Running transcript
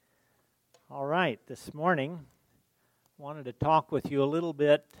All right, this morning, I wanted to talk with you a little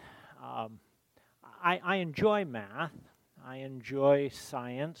bit. I enjoy math. I enjoy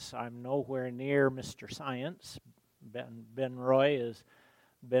science. I'm nowhere near Mr. Science. Ben Roy has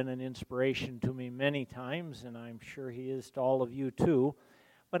been an inspiration to me many times, and I'm sure he is to all of you too.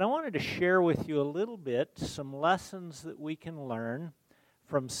 But I wanted to share with you a little bit some lessons that we can learn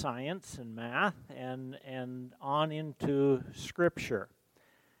from science and math and on into Scripture.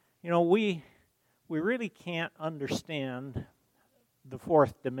 You know, we really can't understand the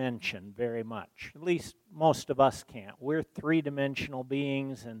fourth dimension very much. At least most of us can't. We're three-dimensional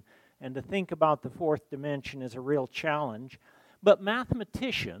beings, and to think about the fourth dimension is a real challenge. But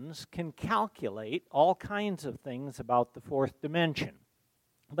mathematicians can calculate all kinds of things about the fourth dimension.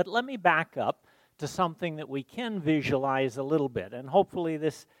 But let me back up to something that we can visualize a little bit. And hopefully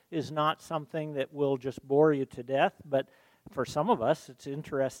this is not something that will just bore you to death, but for some of us, it's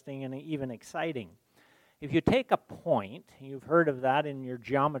interesting and even exciting. If you take a point, you've heard of that in your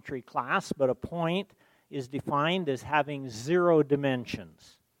geometry class, but a point is defined as having 0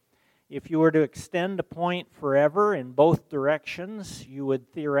 dimensions. If you were to extend a point forever in both directions, you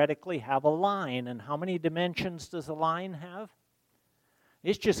would theoretically have a line. And how many dimensions does a line have?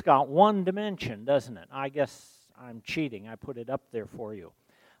 It's just got 1 dimension, doesn't it? I guess I'm cheating. I put it up there for you.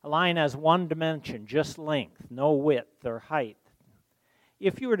 A line has 1 dimension, just length, no width or height.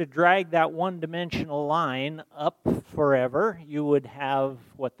 If you were to drag that one-dimensional line up forever, you would have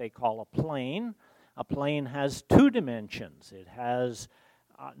what they call a plane. A plane has 2 dimensions. It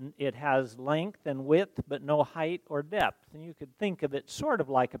has length and width, but no height or depth. And you could think of it sort of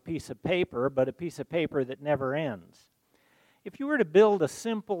like a piece of paper, but a piece of paper that never ends. If you were to build a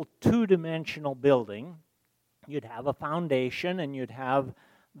simple 2-dimensional building, you'd have a foundation and you'd have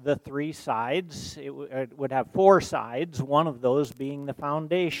the 3 sides. It would have 4 sides, one of those being the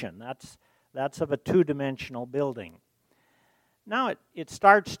foundation. That's of a 2-dimensional building. Now it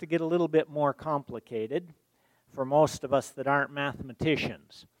starts to get a little bit more complicated for most of us that aren't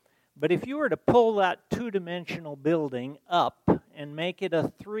mathematicians. But if you were to pull that 2-dimensional building up and make it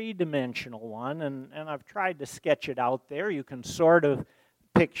a 3-dimensional one, and I've tried to sketch it out there, you can sort of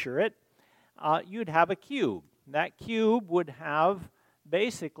picture it, you'd have a cube. That cube would have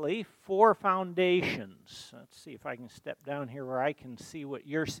basically 4 foundations. Let's see if I can step down here where I can see what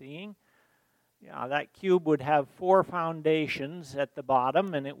you're seeing. Yeah, that cube would have 4 foundations at the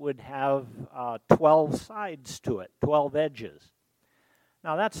bottom, and it would have 12 sides to it, 12 edges.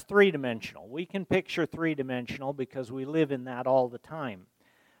 Now that's 3-dimensional. We can picture 3-dimensional because we live in that all the time.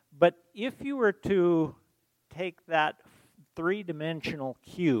 But if you were to take that 3-dimensional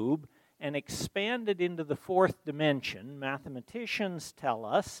cube and expand it into the 4th dimension, mathematicians tell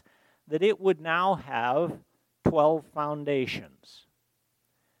us that it would now have 12 foundations.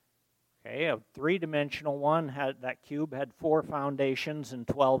 Okay, a 3-dimensional one, that cube had 4 foundations and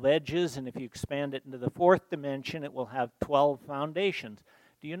 12 edges, and if you expand it into the 4th dimension, it will have 12 foundations.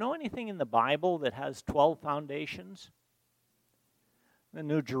 Do you know anything in the Bible that has 12 foundations? The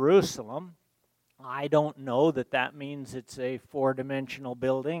New Jerusalem. I don't know that means it's a 4-dimensional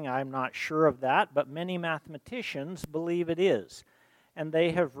building. I'm not sure of that, but many mathematicians believe it is. And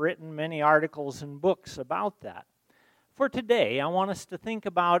they have written many articles and books about that. For today, I want us to think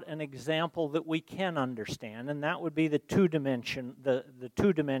about an example that we can understand, and that would be the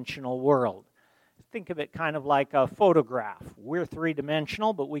 2-dimensional world. Think of it kind of like a photograph. We're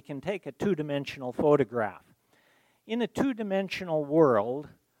 3-dimensional, but we can take a 2-dimensional photograph. In a 2-dimensional world,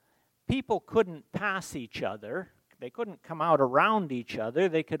 people couldn't pass each other. They couldn't come out around each other.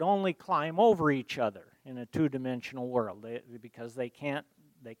 They could only climb over each other in a 2-dimensional world because they can't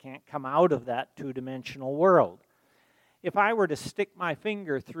come out of that 2-dimensional world. If I were to stick my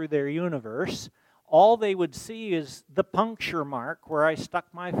finger through their universe, all they would see is the puncture mark where I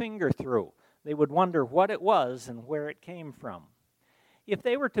stuck my finger through. They would wonder what it was and where it came from. If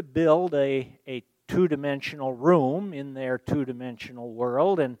they were to build a 2-dimensional room in their 2-dimensional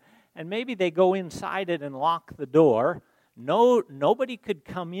world, and maybe they go inside it and lock the door, nobody could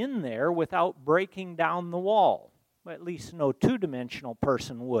come in there without breaking down the wall. Well, at least no 2-dimensional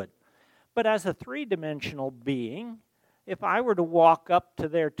person would. But as a 3-dimensional being, if I were to walk up to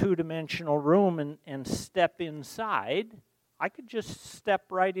their 2-dimensional room and step inside, I could just step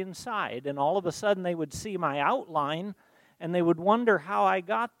right inside, and all of a sudden they would see my outline, and they would wonder how I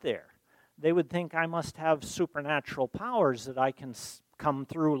got there. They would think I must have supernatural powers that I can come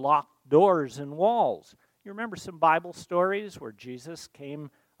through locked doors and walls. You remember some Bible stories where Jesus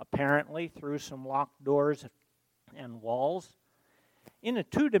came apparently through some locked doors and walls? In a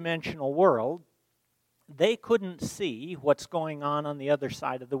 2-dimensional world, they couldn't see what's going on the other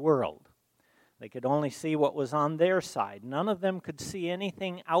side of the world. They could only see what was on their side. None of them could see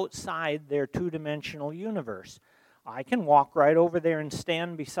anything outside their two-dimensional universe. I can walk right over there and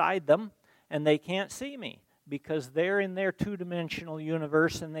stand beside them, and they can't see me because they're in their two-dimensional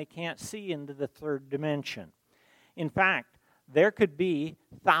universe and they can't see into the third dimension. In fact, there could be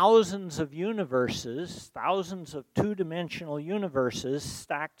thousands of universes, thousands of two-dimensional universes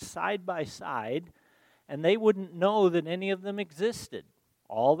stacked side by side, and they wouldn't know that any of them existed.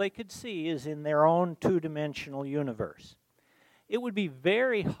 All they could see is in their own two-dimensional universe. It would be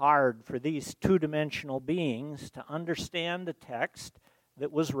very hard for these two-dimensional beings to understand a text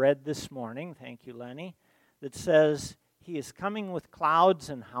that was read this morning, thank you, Lenny, that says, He is coming with clouds,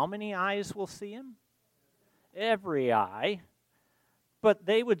 and how many eyes will see Him? Every eye. But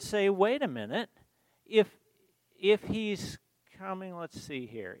they would say, wait a minute, if He's coming, let's see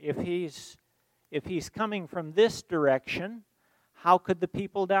here, if he's coming from this direction, how could the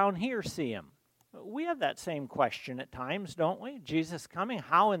people down here see Him? We have that same question at times, don't we? Jesus coming,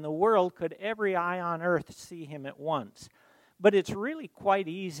 how in the world could every eye on earth see Him at once? But it's really quite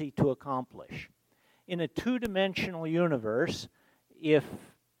easy to accomplish. In a two-dimensional universe, if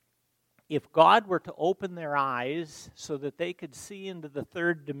God were to open their eyes so that they could see into the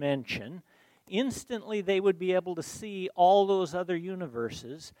third dimension, instantly they would be able to see all those other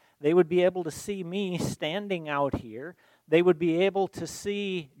universes. They would be able to see me standing out here. They would be able to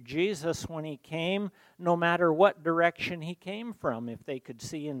see Jesus when He came, no matter what direction He came from, if they could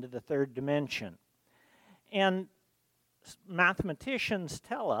see into the third dimension. And mathematicians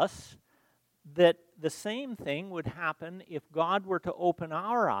tell us that the same thing would happen if God were to open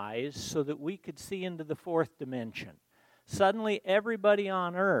our eyes so that we could see into the fourth dimension. Suddenly, everybody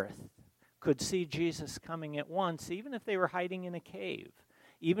on earth could see Jesus coming at once, even if they were hiding in a cave,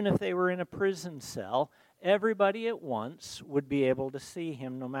 even if they were in a prison cell. Everybody at once would be able to see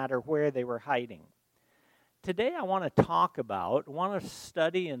Him no matter where they were hiding. Today I want to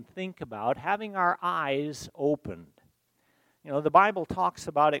study and think about having our eyes opened. You know, the Bible talks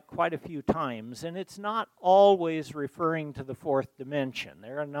about it quite a few times, and it's not always referring to the fourth dimension.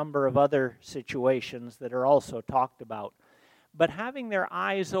 There are a number of other situations that are also talked about. But having their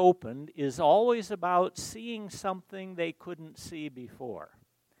eyes opened is always about seeing something they couldn't see before.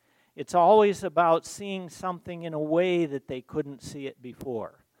 It's always about seeing something in a way that they couldn't see it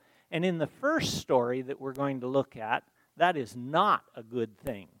before. And in the first story that we're going to look at, that is not a good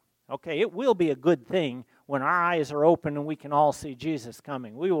thing. Okay, it will be a good thing when our eyes are open and we can all see Jesus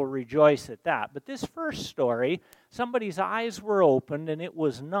coming. We will rejoice at that. But this first story, somebody's eyes were opened and it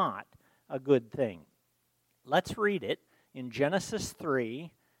was not a good thing. Let's read it in Genesis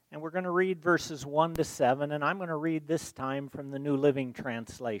 3, and we're going to read verses 1 to 7, and I'm going to read this time from the New Living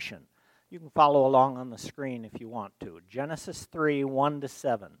Translation. You can follow along on the screen if you want to. Genesis 3, 1 to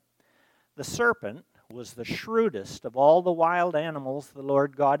 7. The serpent was the shrewdest of all the wild animals the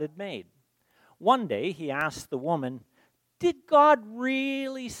Lord God had made. One day he asked the woman, "Did God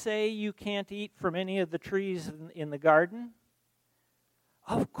really say you can't eat from any of the trees in the garden?"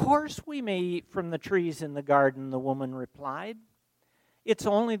 "Of course we may eat from the trees in the garden," the woman replied. "It's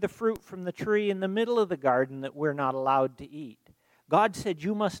only the fruit from the tree in the middle of the garden that we're not allowed to eat. God said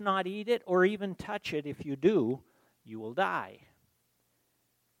you must not eat it or even touch it. If you do, you will die."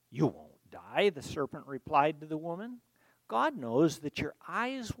 "You won't die," the serpent replied to the woman. "God knows that your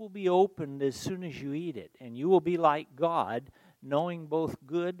eyes will be opened as soon as you eat it, and you will be like God, knowing both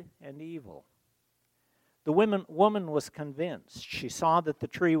good and evil." The woman was convinced. She saw that the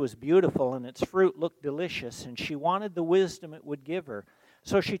tree was beautiful and its fruit looked delicious, and she wanted the wisdom it would give her.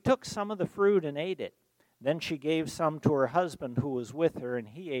 So she took some of the fruit and ate it. Then she gave some to her husband who was with her, and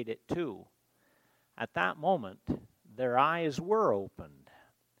he ate it too. At that moment, their eyes were opened,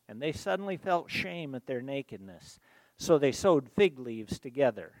 and they suddenly felt shame at their nakedness. So they sewed fig leaves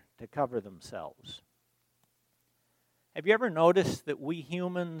together to cover themselves. Have you ever noticed that we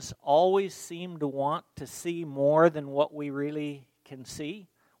humans always seem to want to see more than what we really can see?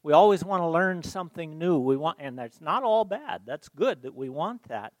 We always want to learn something new. And that's not all bad. That's good that we want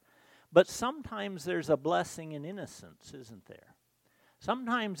that. But sometimes there's a blessing in innocence, isn't there?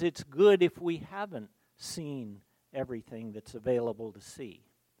 Sometimes it's good if we haven't seen everything that's available to see.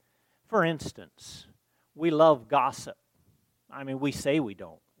 For instance, we love gossip. I mean, we say we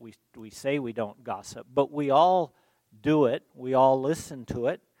don't. We say we don't gossip, but we all do it. We all listen to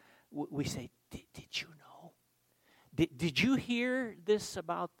it. We say, did you know? Did you hear this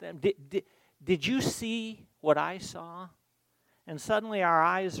about them? Did you see what I saw? And suddenly our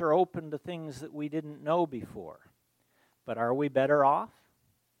eyes are open to things that we didn't know before. But are we better off?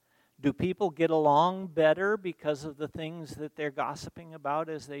 Do people get along better because of the things that they're gossiping about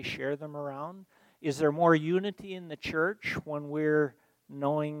as they share them around? Is there more unity in the church when we're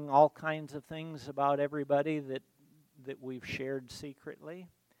knowing all kinds of things about everybody that we've shared secretly?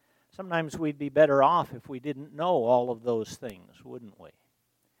 Sometimes we'd be better off if we didn't know all of those things, wouldn't we?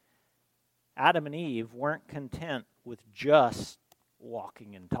 Adam and Eve weren't content with just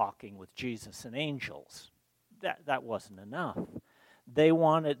walking and talking with Jesus and angels. That wasn't enough. They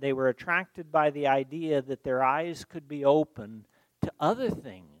were attracted by the idea that their eyes could be open to other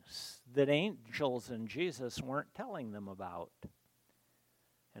things that angels and Jesus weren't telling them about.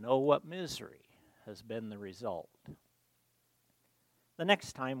 And oh, what misery has been the result. The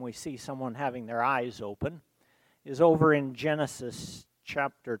next time we see someone having their eyes open is over in Genesis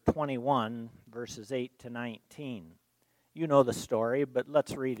chapter 21, verses 8 to 19. You know the story, but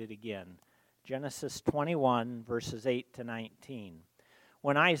let's read it again. Genesis 21, verses 8 to 19.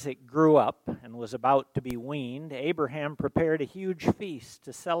 When Isaac grew up and was about to be weaned, Abraham prepared a huge feast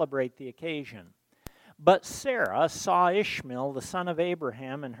to celebrate the occasion. But Sarah saw Ishmael, the son of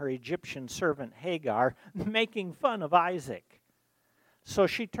Abraham, and her Egyptian servant Hagar making fun of Isaac. So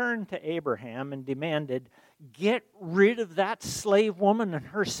she turned to Abraham and demanded, "Get rid of that slave woman and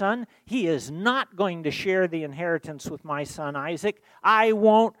her son. He is not going to share the inheritance with my son Isaac. I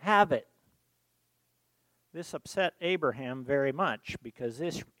won't have it." This upset Abraham very much because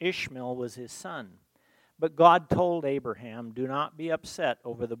Ishmael was his son. But God told Abraham, "Do not be upset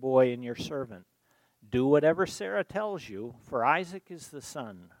over the boy and your servant. Do whatever Sarah tells you, for Isaac is the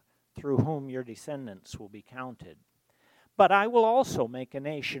son through whom your descendants will be counted. But I will also make a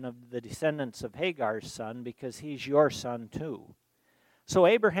nation of the descendants of Hagar's son, because he's your son too." So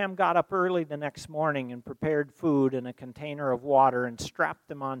Abraham got up early the next morning and prepared food and a container of water and strapped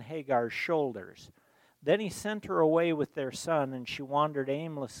them on Hagar's shoulders. Then he sent her away with their son, and she wandered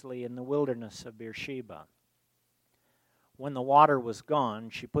aimlessly in the wilderness of Beersheba. When the water was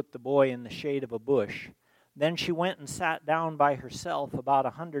gone, she put the boy in the shade of a bush. Then she went and sat down by herself about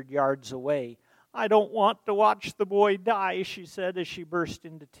 100 yards away. "I don't want to watch the boy die," she said as she burst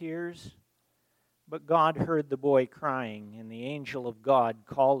into tears. But God heard the boy crying, and the angel of God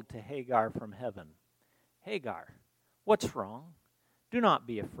called to Hagar from heaven. "Hagar, what's wrong? Do not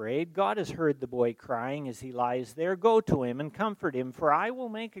be afraid. God has heard the boy crying as he lies there. Go to him and comfort him, for I will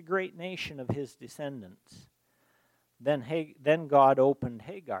make a great nation of his descendants." Then God opened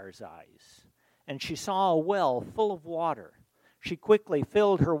Hagar's eyes, and she saw a well full of water. She quickly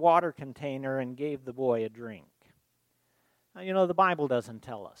filled her water container and gave the boy a drink. Now, you know, the Bible doesn't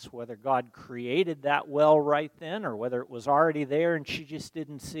tell us whether God created that well right then or whether it was already there and she just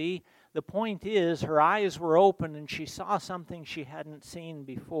didn't see. The point is, her eyes were open and she saw something she hadn't seen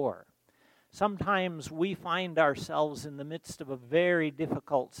before. Sometimes we find ourselves in the midst of a very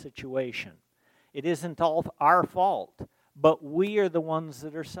difficult situation. It isn't all our fault, but we are the ones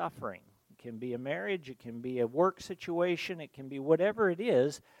that are suffering. It can be a marriage, it can be a work situation, it can be whatever it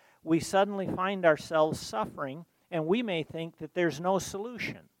is. We suddenly find ourselves suffering, and we may think that there's no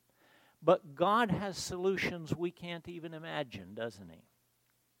solution. But God has solutions we can't even imagine, doesn't He?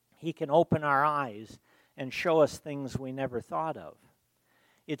 He can open our eyes and show us things we never thought of.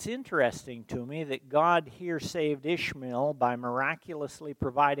 It's interesting to me that God here saved Ishmael by miraculously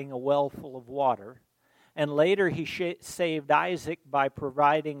providing a well full of water, and later He saved Isaac by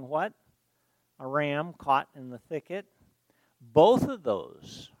providing what? A ram caught in the thicket. Both of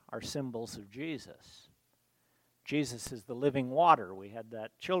those are symbols of Jesus. Jesus is the living water. We had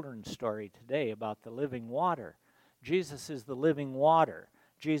that children's story today about the living water. Jesus is the living water.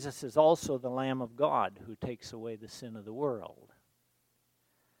 Jesus is also the Lamb of God who takes away the sin of the world.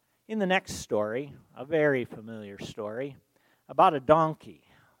 In the next story, a very familiar story, about a donkey.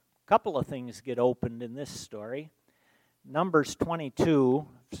 A couple of things get opened in this story. Numbers 22,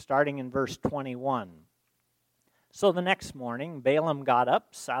 starting in verse 21. So the next morning, Balaam got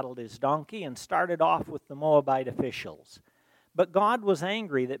up, saddled his donkey, and started off with the Moabite officials. But God was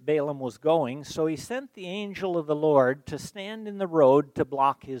angry that Balaam was going, so He sent the angel of the Lord to stand in the road to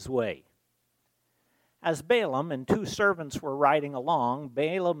block his way. As Balaam and 2 servants were riding along,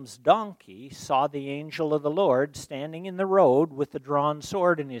 Balaam's donkey saw the angel of the Lord standing in the road with the drawn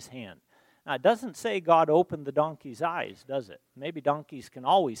sword in his hand. Now, it doesn't say God opened the donkey's eyes, does it? Maybe donkeys can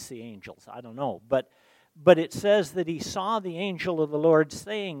always see angels, I don't know. But it says that he saw the angel of the Lord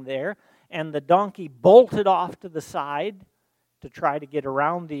staying there, and the donkey bolted off to the side to try to get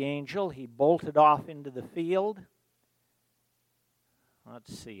around the angel. He bolted off into the field.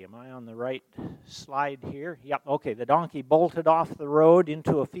 Let's see, am I on the right slide here? Yep, okay, the donkey bolted off the road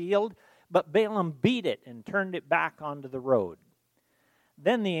into a field, but Balaam beat it and turned it back onto the road.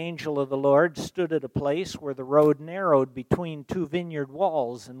 Then the angel of the Lord stood at a place where the road narrowed between two vineyard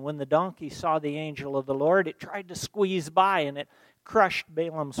walls, and when the donkey saw the angel of the Lord, it tried to squeeze by, and it crushed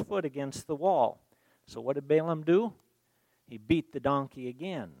Balaam's foot against the wall. So what did Balaam do? He beat the donkey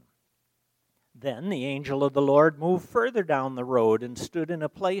again. Then the angel of the Lord moved further down the road and stood in a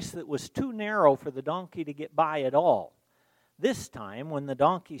place that was too narrow for the donkey to get by at all. This time, when the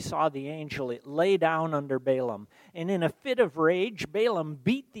donkey saw the angel, it lay down under Balaam, and in a fit of rage, Balaam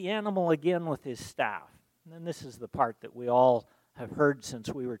beat the animal again with his staff. And this is the part that we all have heard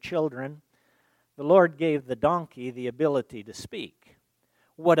since we were children. The Lord gave the donkey the ability to speak.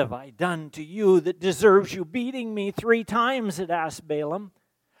 "What have I done to you that deserves you beating me 3 times?" it asked Balaam.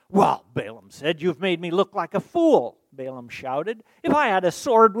 "Well," Balaam said, "you've made me look like a fool." Balaam shouted, "If I had a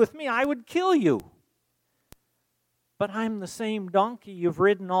sword with me, I would kill you." "But I'm the same donkey you've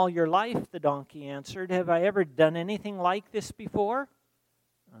ridden all your life," the donkey answered. "Have I ever done anything like this before?"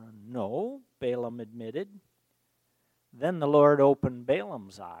 "No," Balaam admitted. Then the Lord opened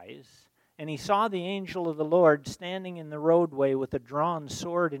Balaam's eyes, and he saw the angel of the Lord standing in the roadway with a drawn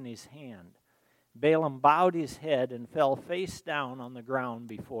sword in his hand. Balaam bowed his head and fell face down on the ground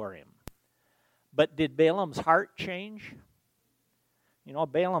before him. But did Balaam's heart change?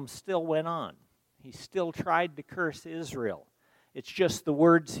 Balaam still went on. He still tried to curse Israel. It's just the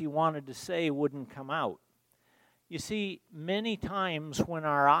words he wanted to say wouldn't come out. You see, many times when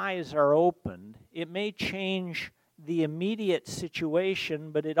our eyes are opened, it may change the immediate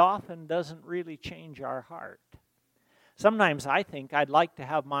situation, but it often doesn't really change our heart. Sometimes I think I'd like to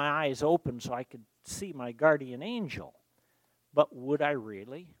have my eyes open so I could see my guardian angel. But would I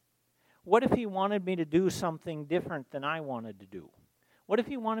really? What if he wanted me to do something different than I wanted to do? What if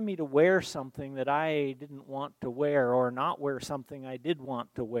he wanted me to wear something that I didn't want to wear, or not wear something I did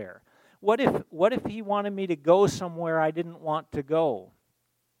want to wear? What if he wanted me to go somewhere I didn't want to go?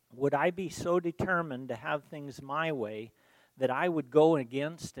 Would I be so determined to have things my way that I would go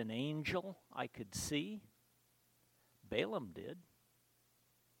against an angel I could see? Balaam did.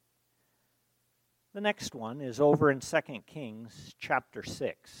 The next one is over in 2 Kings chapter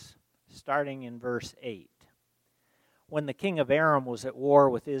 6, starting in verse 8. When the king of Aram was at war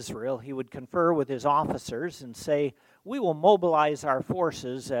with Israel, he would confer with his officers and say, "We will mobilize our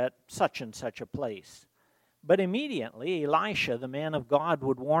forces at such and such a place." But immediately Elisha, the man of God,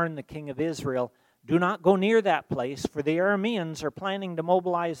 would warn the king of Israel, "Do not go near that place, for the Arameans are planning to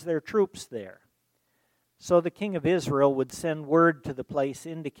mobilize their troops there." So the king of Israel would send word to the place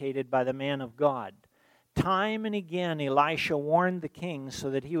indicated by the man of God. Time and again Elisha warned the king so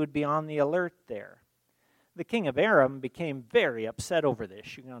that he would be on the alert there. The king of Aram became very upset over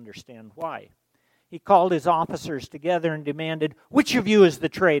this. You can understand why. He called his officers together and demanded, "Which of you is the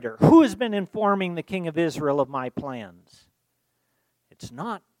traitor? Who has been informing the king of Israel of my plans?" "It's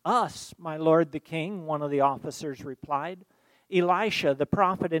not us, my lord the king," one of the officers replied. "Elisha, the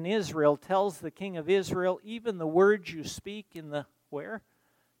prophet in Israel, tells the king of Israel even the words you speak in the, where?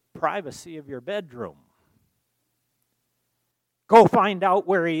 Privacy of your bedroom." "Go find out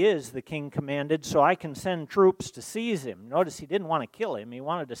where he is," the king commanded, "so I can send troops to seize him." Notice he didn't want to kill him. He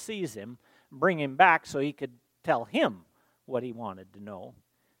wanted to seize him, bring him back so he could tell him what he wanted to know.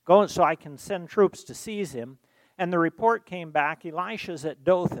 "Go so I can send troops to seize him." And the report came back, "Elisha's at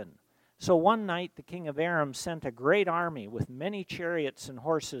Dothan." So one night the king of Aram sent a great army with many chariots and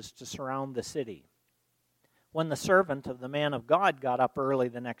horses to surround the city. When the servant of the man of God got up early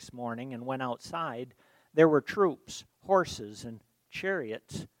the next morning and went outside, there were troops, horses, and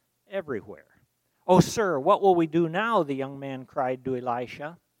chariots everywhere. "Oh, sir, what will we do now?" the young man cried to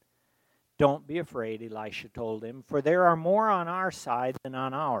Elisha. "Don't be afraid," Elisha told him, "for there are more on our side than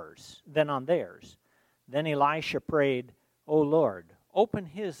on theirs." Then Elisha prayed, "O Lord, open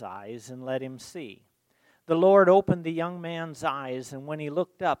his eyes and let him see." The Lord opened the young man's eyes, and when he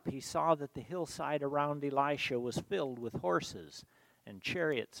looked up, he saw that the hillside around Elisha was filled with horses and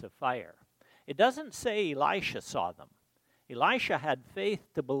chariots of fire. It doesn't say Elisha saw them. Elisha had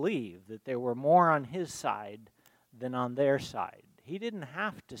faith to believe that there were more on his side than on their side. He didn't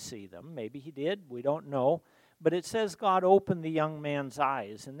have to see them. Maybe he did. We don't know. But it says God opened the young man's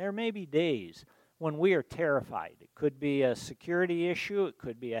eyes. And there may be days when we are terrified. It could be a security issue. It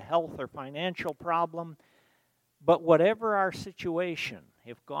could be a health or financial problem. But whatever our situation,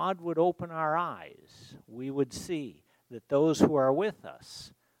 if God would open our eyes, we would see that those who are with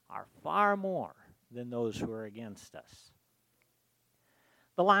us are far more than those who are against us.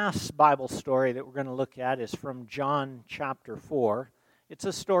 The last Bible story that we're going to look at is from John chapter 4. It's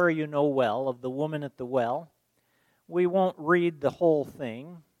a story you know well of the woman at the well. We won't read the whole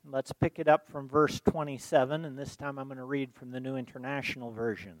thing. Let's pick it up from verse 27, and this time I'm going to read from the New International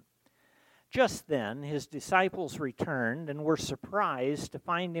Version. Just then his disciples returned and were surprised to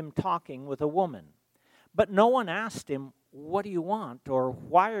find him talking with a woman. But no one asked him, "What do you want?" or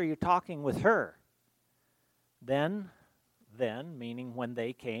 "Why are you talking with her?" Then, meaning when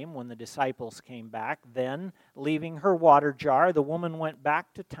the disciples came back, then, leaving her water jar, the woman went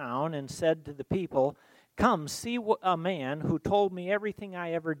back to town and said to the people, "Come, see a man who told me everything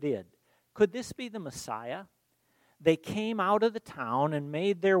I ever did. Could this be the Messiah?" They came out of the town and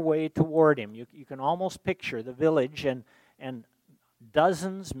made their way toward him. You can almost picture the village and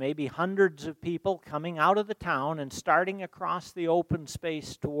dozens, maybe hundreds of people coming out of the town and starting across the open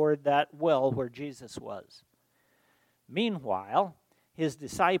space toward that well where Jesus was. Meanwhile, his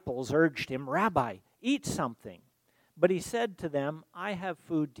disciples urged him, "Rabbi, eat something." But he said to them, "I have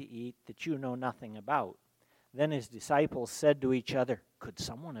food to eat that you know nothing about." Then his disciples said to each other, "Could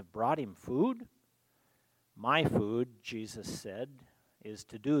someone have brought him food?" "My food," Jesus said, "is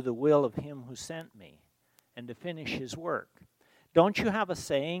to do the will of him who sent me and to finish his work. Don't you have a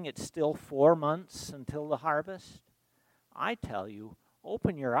saying, 'It's still 4 months until the harvest'? I tell you,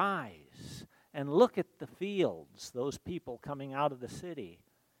 open your eyes and look at the fields, those people coming out of the city.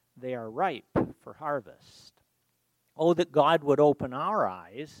 They are ripe for harvest. Oh, that God would open our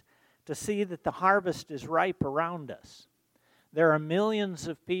eyes to see that the harvest is ripe around us. There are millions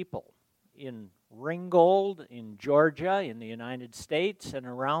of people in Ringgold, in Georgia, in the United States, and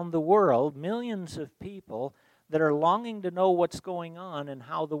around the world, millions of people that are longing to know what's going on and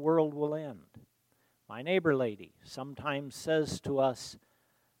how the world will end. My neighbor lady sometimes says to us,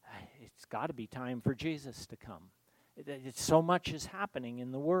 "It's got to be time for Jesus to come. So much is happening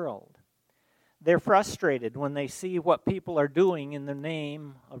in the world." They're frustrated when they see what people are doing in the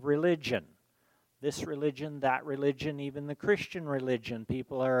name of religion. This religion, that religion, even the Christian religion.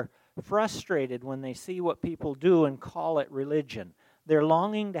 People are frustrated when they see what people do and call it religion. They're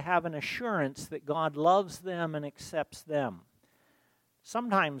longing to have an assurance that God loves them and accepts them.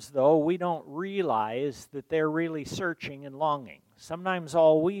 Sometimes, though, we don't realize that they're really searching and longing. Sometimes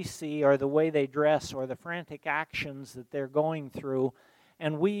all we see are the way they dress or the frantic actions that they're going through,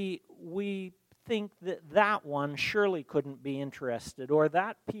 and we think that one surely couldn't be interested, or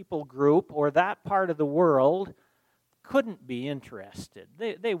that people group or that part of the world couldn't be interested.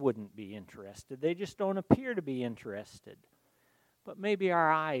 They wouldn't be interested. They just don't appear to be interested. But maybe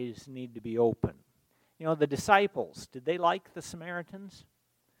our eyes need to be open. You know, the disciples, did they like the Samaritans?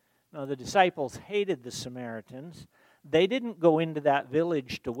 No, the disciples hated the Samaritans. They didn't go into that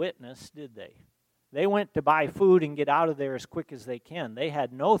village to witness, did they? They went to buy food and get out of there as quick as they can. They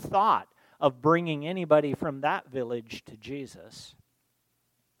had no thought of bringing anybody from that village to Jesus.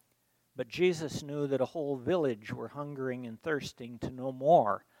 But Jesus knew that a whole village were hungering and thirsting to know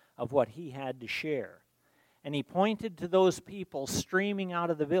more of what he had to share. And he pointed to those people streaming out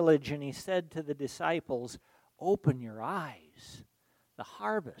of the village, and he said to the disciples, "Open your eyes. The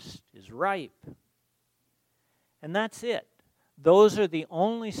harvest is ripe." And that's it. Those are the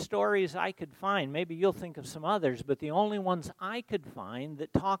only stories I could find. Maybe you'll think of some others, but the only ones I could find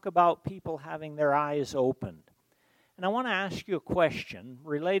that talk about people having their eyes opened. And I want to ask you a question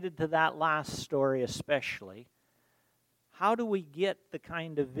related to that last story especially. How do we get the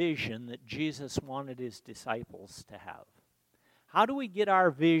kind of vision that Jesus wanted his disciples to have? How do we get our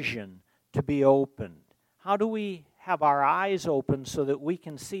vision to be opened? How do we have our eyes open so that we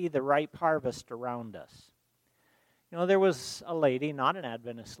can see the ripe harvest around us? You know, there was a lady, not an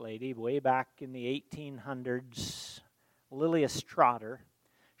Adventist lady, way back in the 1800s, Lilias Trotter.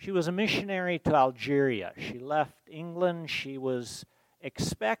 She was a missionary to Algeria. She left England. She was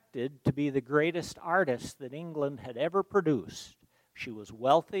expected to be the greatest artist that England had ever produced. She was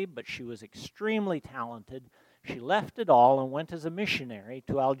wealthy, but she was extremely talented. She left it all and went as a missionary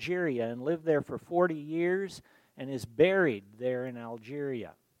to Algeria and lived there for 40 years and is buried there in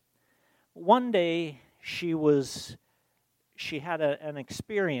Algeria. One day, she had an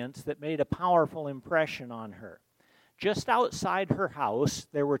experience that made a powerful impression on her. Just outside her house,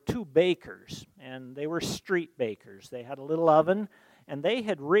 there were 2 bakers, and they were street bakers. They had a little oven, and they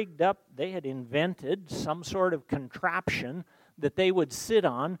had invented some sort of contraption that they would sit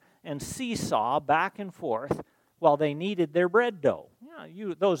on and seesaw back and forth while they kneaded their bread dough.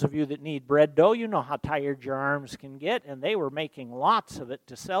 Those of you that knead bread dough, you know how tired your arms can get, and they were making lots of it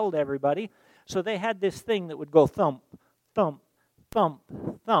to sell to everybody. So they had this thing that would go thump, thump, thump,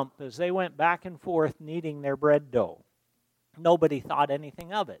 thump as they went back and forth kneading their bread dough. Nobody thought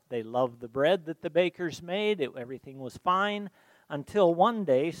anything of it. They loved the bread that the bakers made. Everything was fine until one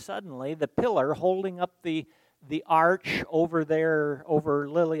day, suddenly, the pillar holding up the the arch over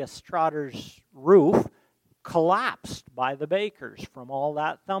Lilias Trotter's roof collapsed by the bakers from all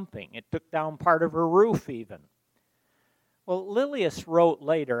that thumping. It took down part of her roof even. Well, Lilias wrote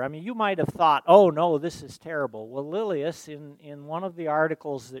later, you might have thought, oh no, this is terrible. Well, Lilias, in one of the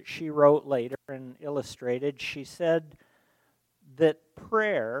articles that she wrote later and illustrated, she said that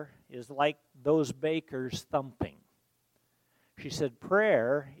prayer is like those bakers thumping. She said,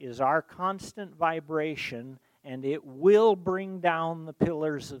 prayer is our constant vibration, and it will bring down the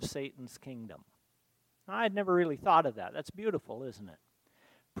pillars of Satan's kingdom. Now, I'd never really thought of that. That's beautiful, isn't it?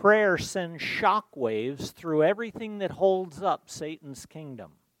 Prayer sends shock waves through everything that holds up Satan's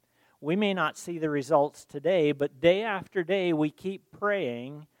kingdom. We may not see the results today, but day after day we keep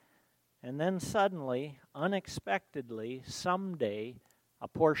praying, and then suddenly, unexpectedly, someday, a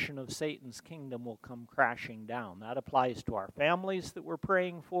portion of Satan's kingdom will come crashing down. That applies to our families that we're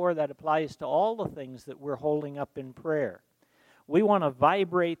praying for. That applies to all the things that we're holding up in prayer. We want to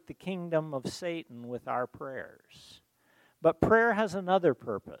vibrate the kingdom of Satan with our prayers. But prayer has another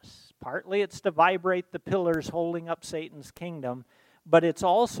purpose. Partly it's to vibrate the pillars holding up Satan's kingdom, but it's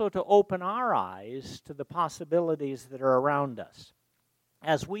also to open our eyes to the possibilities that are around us.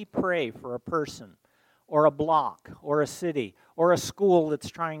 As we pray for a person, or a block, or a city, or a school that's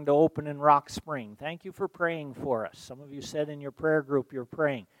trying to open in Rock Spring, thank you for praying for us. Some of you said in your prayer group you're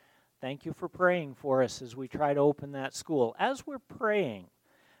praying. Thank you for praying for us as we try to open that school. As we're praying,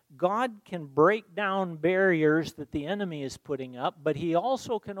 God can break down barriers that the enemy is putting up, but He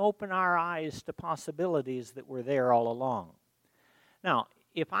also can open our eyes to possibilities that were there all along. Now,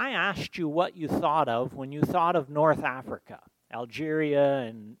 if I asked you what you thought of when you thought of North Africa, Algeria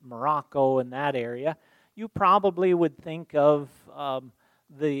and Morocco and that area, you probably would think of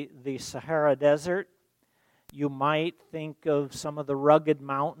the Sahara Desert. You might think of some of the rugged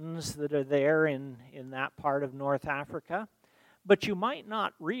mountains that are there in that part of North Africa. But you might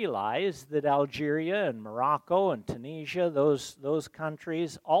not realize that Algeria and Morocco and Tunisia, those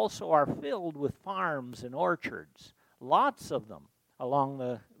countries, also are filled with farms and orchards. Lots of them along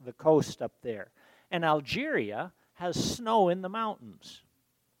the coast up there. And Algeria has snow in the mountains.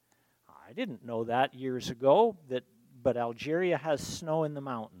 I didn't know that years ago, but Algeria has snow in the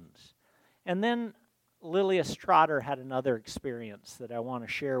mountains. And then Lilias Trotter had another experience that I want to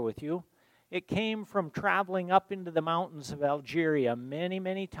share with you. It came from traveling up into the mountains of Algeria many,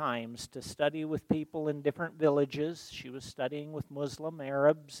 many times to study with people in different villages. She was studying with Muslim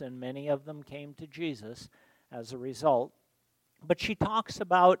Arabs, and many of them came to Jesus as a result. But she talks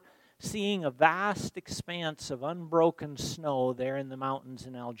about seeing a vast expanse of unbroken snow there in the mountains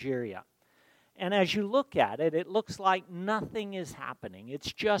in Algeria. And as you look at it, it looks like nothing is happening.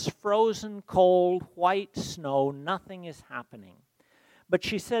 It's just frozen, cold, white snow. Nothing is happening. But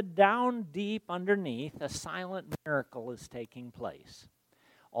she said down deep underneath, a silent miracle is taking place.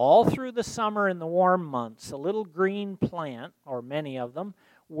 All through the summer and the warm months, a little green plant, or many of them,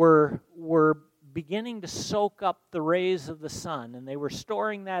 were beginning to soak up the rays of the sun, and they were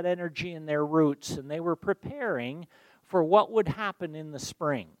storing that energy in their roots, and they were preparing for what would happen in the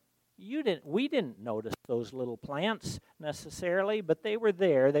spring. We didn't notice those little plants necessarily, but they were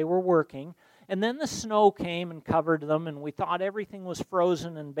there, they were working. And then the snow came and covered them, and we thought everything was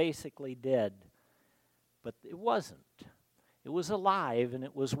frozen and basically dead. But it wasn't. It was alive and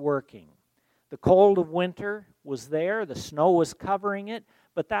it was working. The cold of winter was there, the snow was covering it,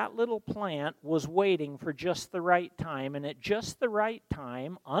 but that little plant was waiting for just the right time, and at just the right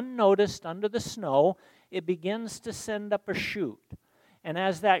time, unnoticed under the snow, it begins to send up a shoot. And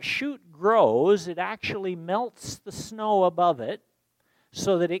as that shoot grows, it actually melts the snow above it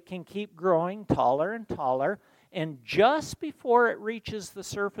so that it can keep growing taller and taller. And just before it reaches the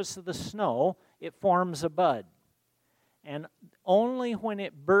surface of the snow, it forms a bud. And only when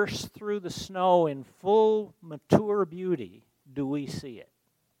it bursts through the snow in full mature beauty do we see it.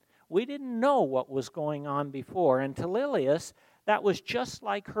 We didn't know what was going on before. And to Lilias, that was just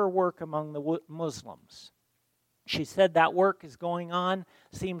like her work among the Muslims. She said that work is going on,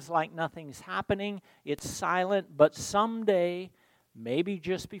 seems like nothing's happening, it's silent, but someday, maybe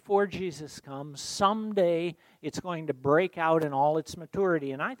just before Jesus comes, someday it's going to break out in all its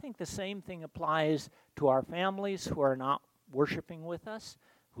maturity. And I think the same thing applies to our families who are not worshiping with us,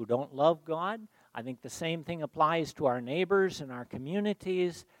 who don't love God. I think the same thing applies to our neighbors and our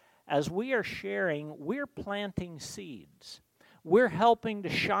communities. As we are sharing, we're planting seeds. We're helping to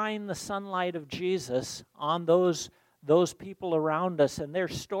shine the sunlight of Jesus on those people around us, and they're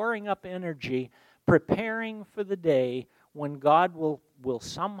storing up energy, preparing for the day when God will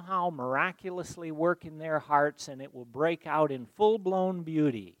somehow miraculously work in their hearts, and it will break out in full-blown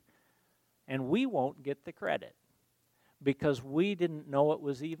beauty. And we won't get the credit because we didn't know it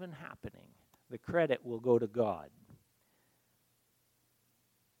was even happening. The credit will go to God.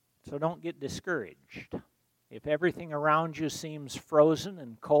 So don't get discouraged. If everything around you seems frozen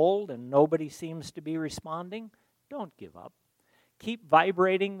and cold and nobody seems to be responding, don't give up. Keep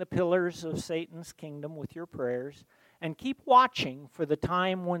vibrating the pillars of Satan's kingdom with your prayers, and keep watching for the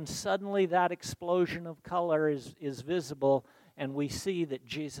time when suddenly that explosion of color is visible and we see that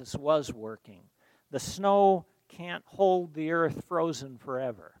Jesus was working. The snow can't hold the earth frozen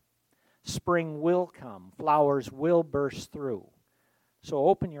forever. Spring will come. Flowers will burst through. So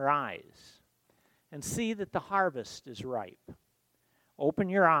open your eyes and see that the harvest is ripe. Open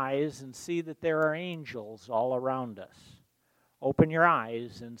your eyes and see that there are angels all around us. Open your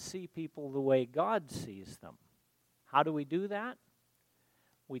eyes and see people the way God sees them. How do we do that?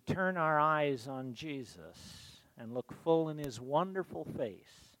 We turn our eyes on Jesus and look full in his wonderful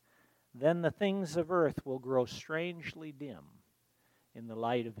face. Then the things of earth will grow strangely dim in the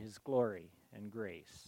light of his glory and grace.